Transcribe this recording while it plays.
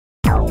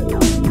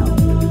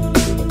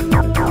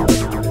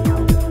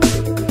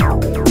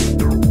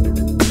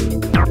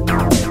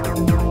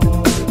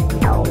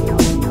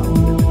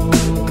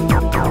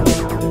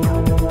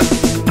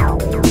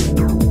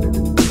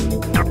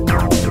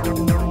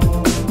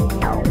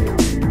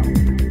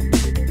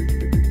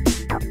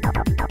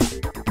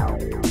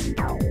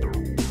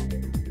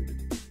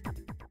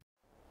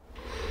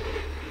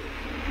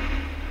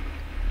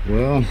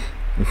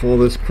with all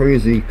this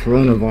crazy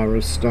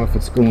coronavirus stuff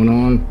that's going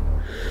on.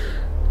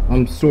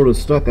 I'm sort of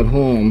stuck at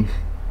home,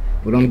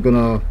 but I'm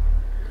gonna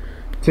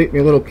take me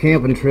a little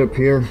camping trip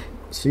here,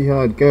 see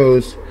how it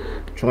goes,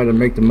 try to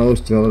make the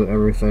most of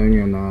everything,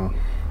 and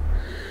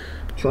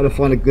try to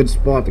find a good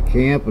spot to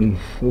camp, and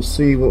we'll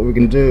see what we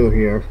can do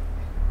here.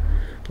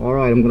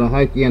 Alright, I'm gonna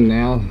hike in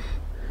now.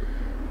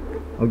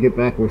 I'll get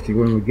back with you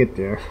when we get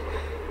there.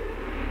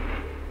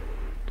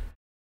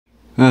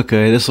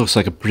 Okay, this looks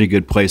like a pretty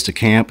good place to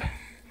camp.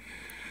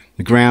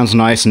 The ground's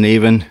nice and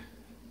even.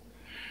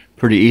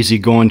 Pretty easy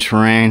going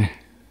terrain.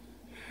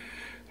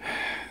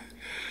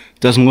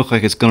 Doesn't look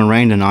like it's gonna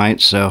rain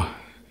tonight, so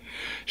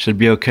should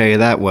be okay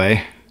that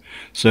way.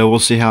 So we'll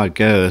see how it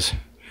goes.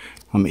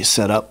 Let me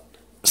set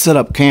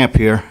up camp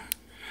here.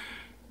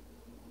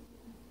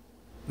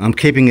 I'm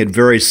keeping it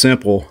very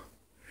simple.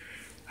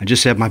 I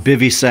just have my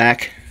bivy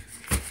sack,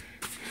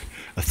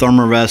 a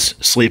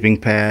thermarest sleeping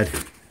pad,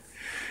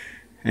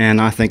 and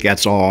I think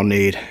that's all I'll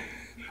need.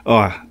 Oh,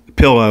 a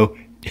pillow.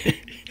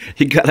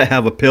 You gotta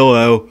have a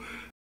pillow.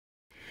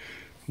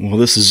 Well,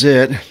 this is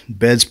it.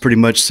 Bed's pretty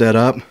much set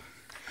up.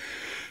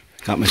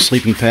 Got my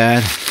sleeping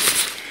pad,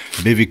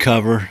 bivy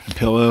cover, a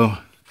pillow.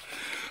 I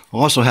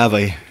also have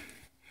a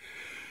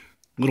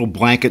little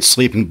blanket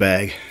sleeping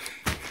bag.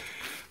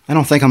 I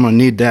don't think I'm gonna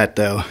need that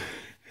though.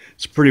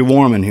 It's pretty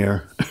warm in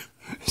here.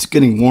 It's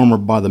getting warmer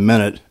by the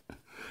minute.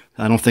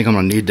 I don't think I'm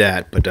gonna need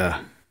that, but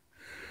the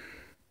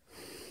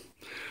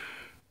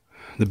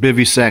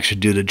bivy sack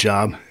should do the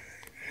job.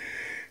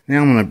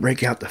 Now I'm gonna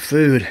break out the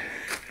food,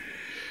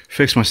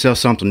 fix myself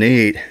something to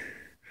eat,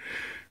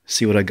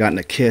 see what I got in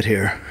the kit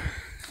here.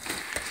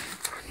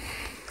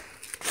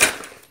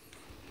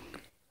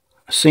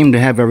 I seem to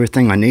have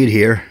everything I need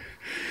here.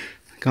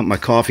 Got my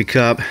coffee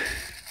cup,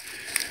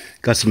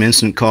 got some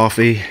instant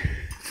coffee,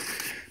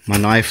 my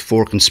knife,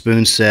 fork, and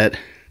spoon set,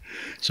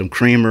 some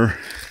creamer,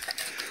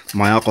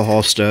 my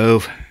alcohol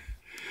stove,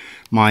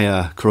 my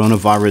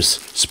coronavirus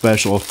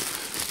special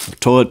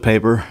toilet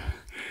paper.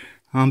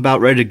 I'm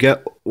about ready to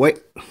go. Wait,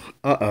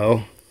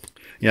 uh-oh.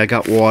 Yeah, I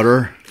got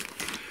water.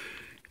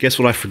 Guess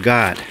what I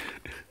forgot?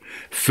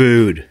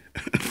 Food.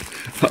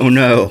 Oh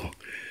no.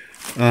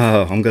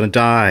 Oh, I'm gonna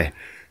die.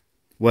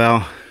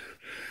 Well,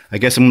 I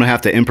guess I'm gonna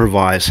have to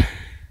improvise.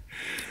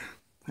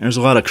 There's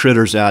a lot of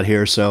critters out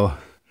here, so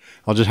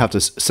I'll just have to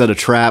set a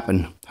trap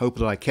and hope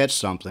that I catch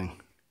something.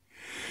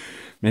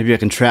 Maybe I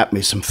can trap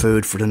me some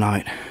food for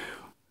tonight.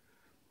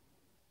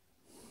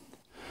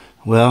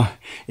 Well,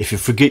 if you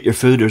forget your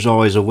food, there's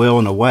always a will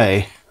and a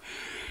way.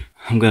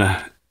 I'm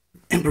gonna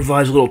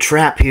improvise a little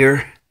trap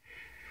here.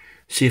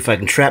 See if I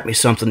can trap me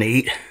something to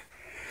eat.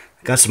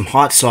 Got some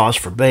hot sauce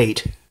for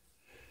bait.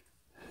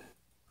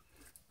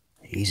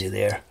 Easy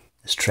there.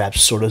 This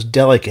trap's sort of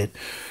delicate.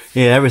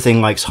 Yeah,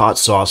 everything likes hot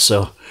sauce,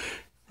 so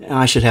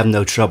I should have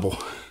no trouble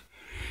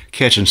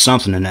catching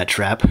something in that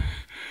trap.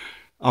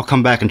 I'll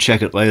come back and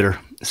check it later,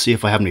 see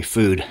if I have any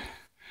food.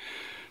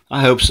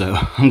 I hope so.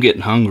 I'm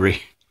getting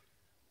hungry.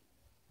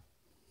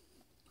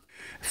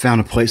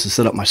 Found a place to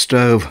set up my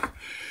stove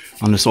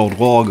on this old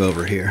log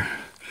over here.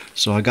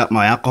 So I got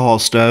my alcohol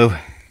stove.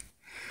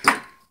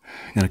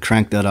 Gonna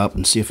crank that up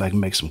and see if I can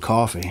make some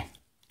coffee.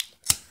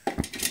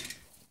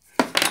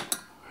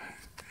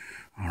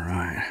 All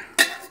right.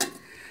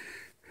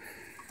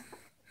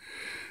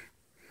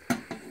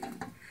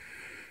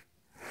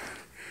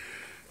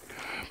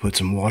 Put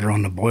some water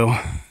on the boil.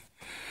 I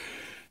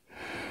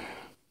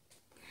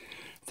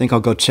think I'll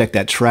go check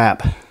that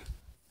trap,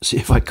 see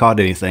if I caught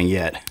anything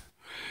yet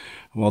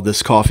while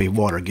this coffee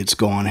water gets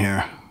going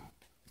here.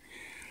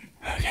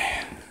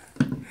 Okay.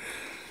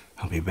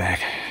 I'll be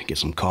back, get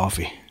some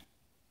coffee.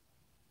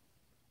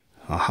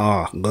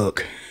 Aha,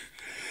 look.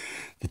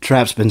 The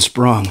trap's been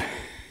sprung.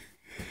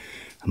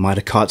 I might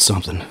have caught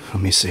something. Let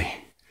me see.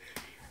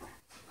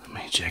 Let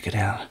me check it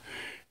out.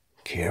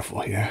 Careful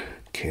here,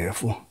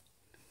 careful.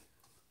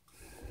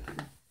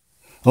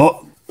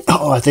 Oh,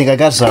 I think I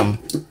got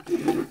something.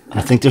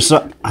 I think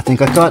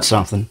I caught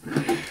something.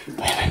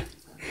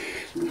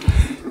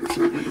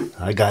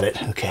 I got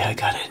it. Okay, I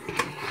got it.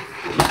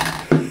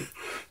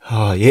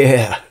 Oh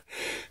yeah,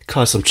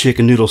 caught some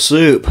chicken noodle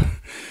soup.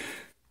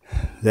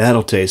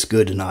 That'll taste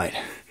good tonight.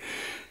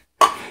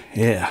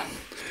 Yeah.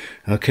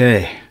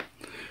 Okay.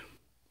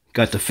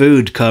 Got the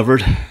food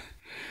covered.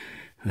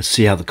 Let's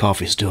see how the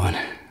coffee's doing.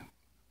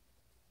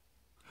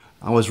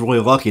 I was really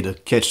lucky to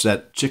catch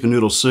that chicken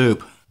noodle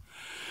soup.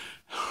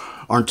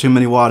 Aren't too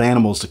many wild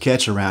animals to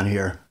catch around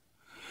here,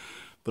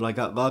 but I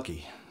got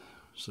lucky,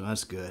 so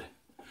that's good.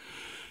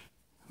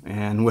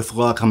 And with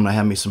luck, I'm gonna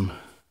have me some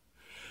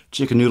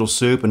chicken noodle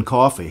soup and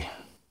coffee.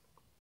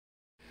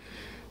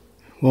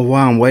 Well,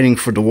 while I'm waiting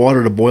for the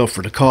water to boil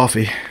for the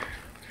coffee,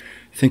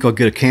 I think I'll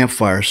get a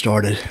campfire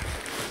started.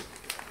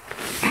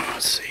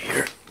 Let's see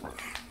here.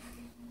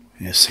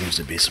 This seems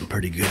to be some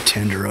pretty good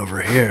tinder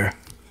over here.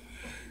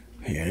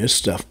 Yeah, this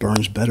stuff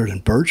burns better than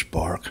birch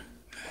bark.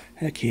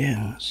 Heck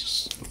yeah,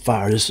 let's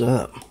fire this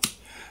up.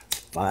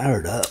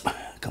 Fire it up.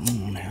 Come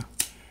on now.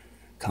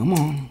 Come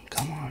on,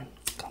 come on,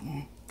 come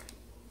on.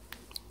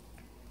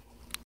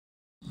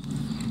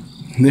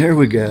 There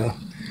we go.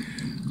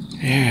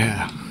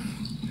 Yeah.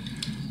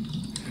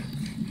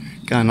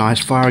 Got a nice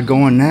fire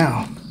going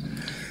now.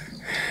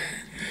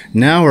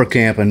 Now we're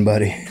camping,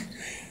 buddy.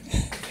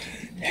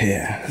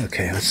 Yeah,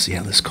 okay, let's see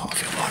how this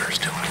coffee water's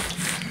doing.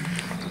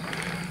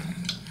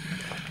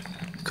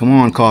 Come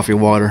on, coffee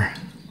water.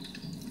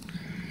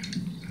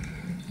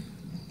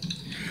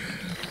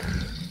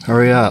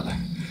 Hurry up.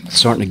 It's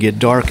starting to get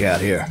dark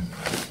out here.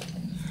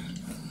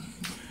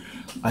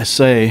 I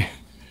say,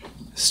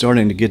 it's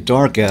starting to get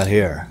dark out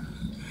here.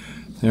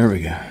 There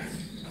we go.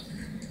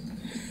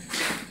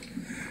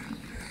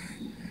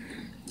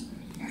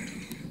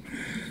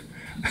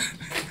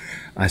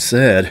 I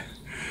said,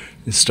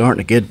 it's starting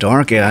to get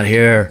dark out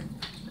here.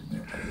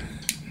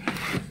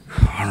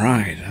 All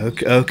right,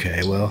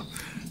 okay, well,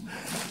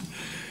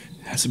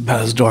 that's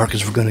about as dark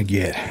as we're gonna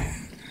get.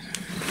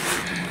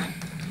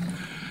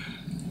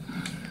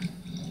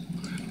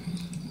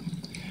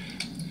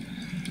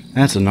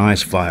 That's a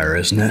nice fire,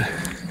 isn't it?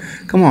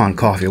 Come on,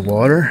 coffee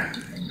water.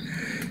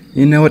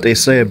 You know what they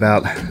say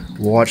about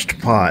watched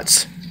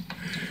pots.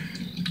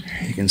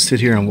 You can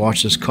sit here and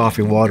watch this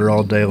coffee water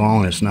all day long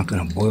and it's not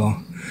gonna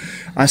boil.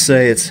 I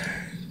say it's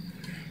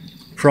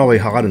probably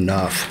hot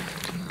enough.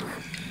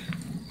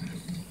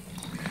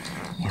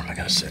 Where am I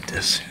gonna set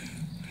this?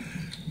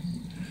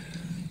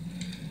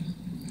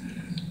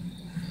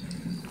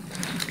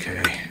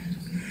 Okay.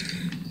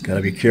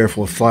 Gotta be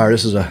careful with fire.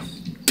 This is a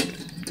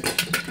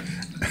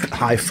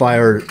high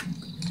fire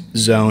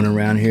zone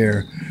around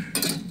here.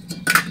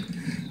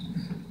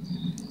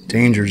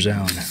 Danger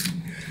zone.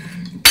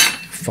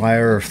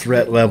 Fire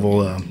threat level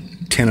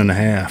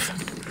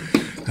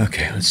 10.5.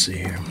 Okay, let's see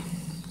here.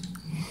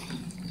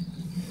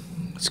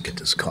 Let's get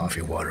this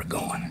coffee water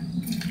going.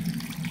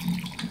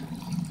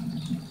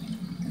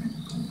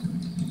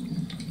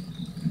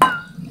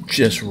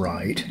 Just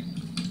right.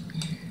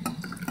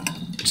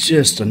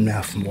 Just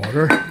enough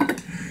water.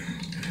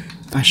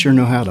 I sure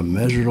know how to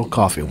measure the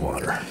coffee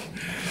water.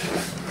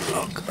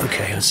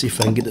 Okay, let's see if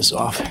I can get this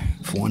off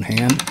with one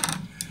hand.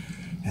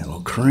 Add a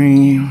little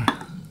cream.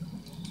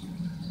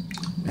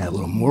 Add a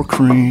little more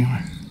cream.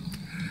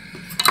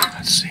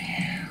 Let's see.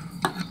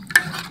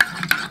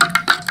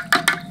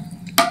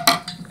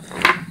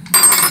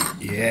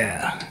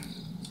 Yeah.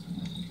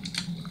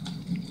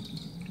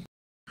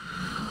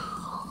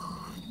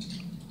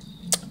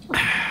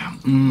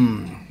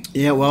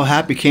 Yeah, well,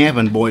 happy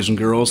camping, boys and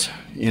girls.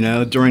 You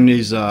know, during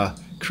these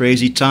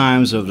crazy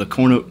times of the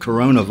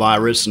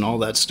coronavirus and all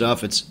that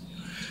stuff, it's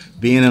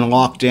being in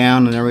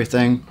lockdown and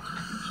everything.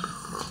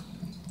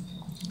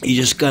 You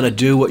just got to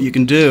do what you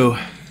can do.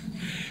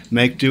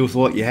 Make do with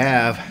what you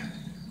have.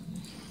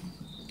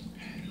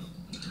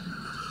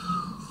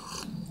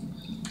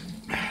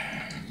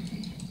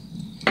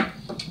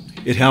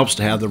 It helps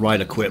to have the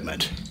right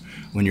equipment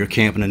when you're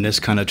camping in this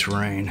kind of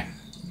terrain.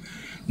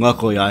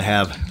 Luckily, I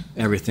have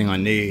everything I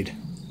need.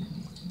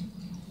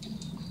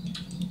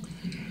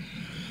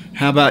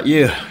 How about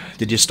you?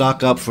 Did you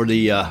stock up for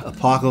the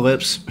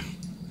apocalypse?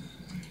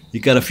 You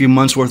got a few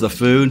months worth of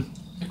food?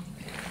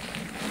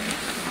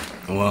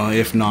 Well,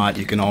 if not,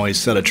 you can always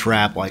set a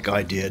trap like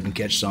I did and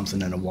catch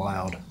something in the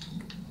wild.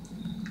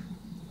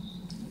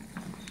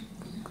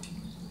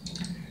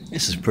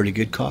 This is pretty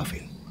good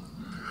coffee,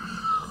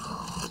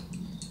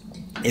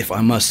 if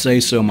I must say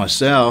so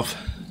myself.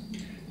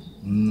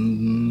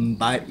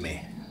 Bite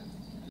me.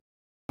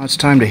 Now it's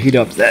time to heat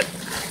up that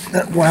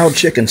wild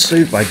chicken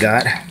soup I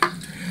got.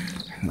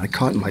 I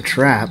caught in my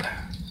trap.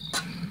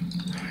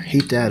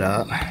 Heat that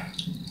up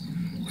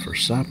for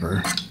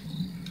supper.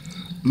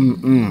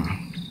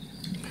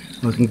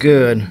 Looking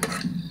good.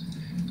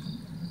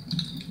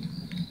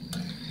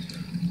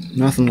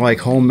 Nothing like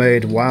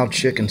homemade wild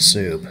chicken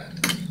soup.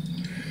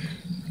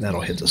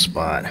 That'll hit the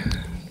spot.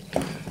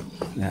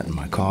 That and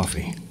my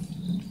coffee.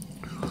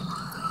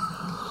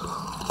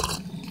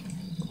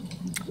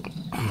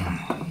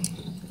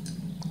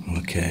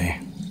 Okay.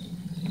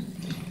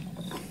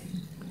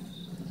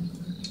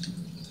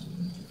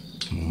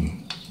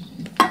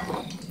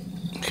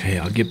 Okay,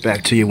 I'll get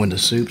back to you when the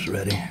soup's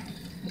ready.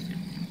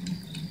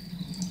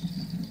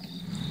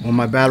 Well,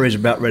 my battery's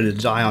about ready to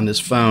die on this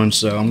phone,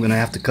 so I'm gonna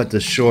have to cut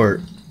this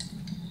short.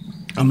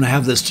 I'm gonna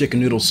have this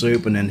chicken noodle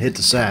soup and then hit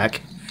the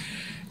sack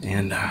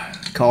and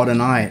call it a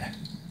night.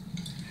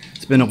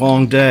 It's been a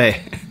long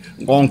day,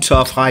 long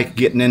tough hike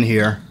getting in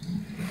here.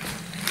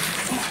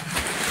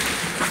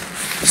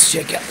 Let's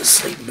check out the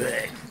sleeping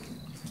bag.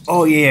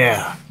 Oh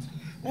yeah,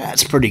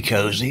 that's pretty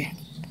cozy.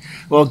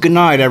 Well, good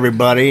night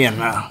everybody, and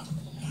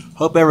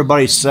hope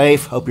everybody's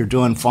safe. Hope you're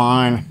doing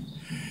fine.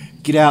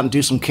 Get out and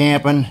do some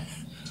camping,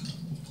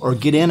 or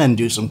get in and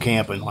do some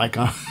camping, like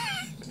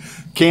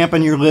camp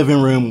in your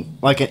living room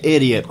like an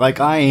idiot, like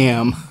I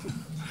am.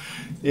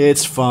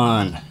 It's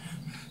fun.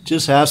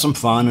 Just have some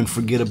fun and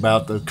forget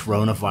about the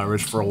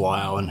coronavirus for a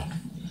while and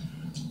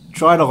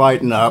try to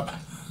lighten up.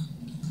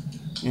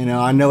 You know,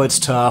 I know it's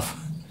tough.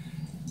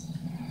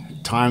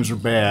 Times are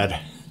bad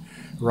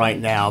right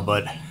now,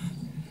 but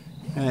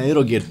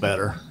it'll get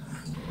better.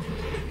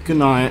 Good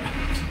night.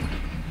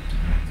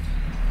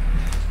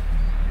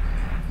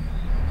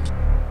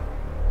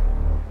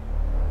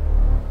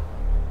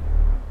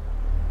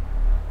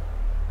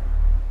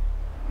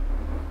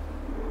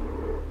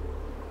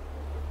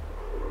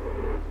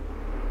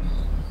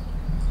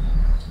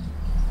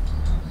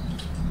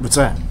 What's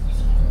that?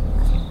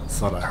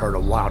 Thought I heard a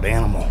wild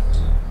animal.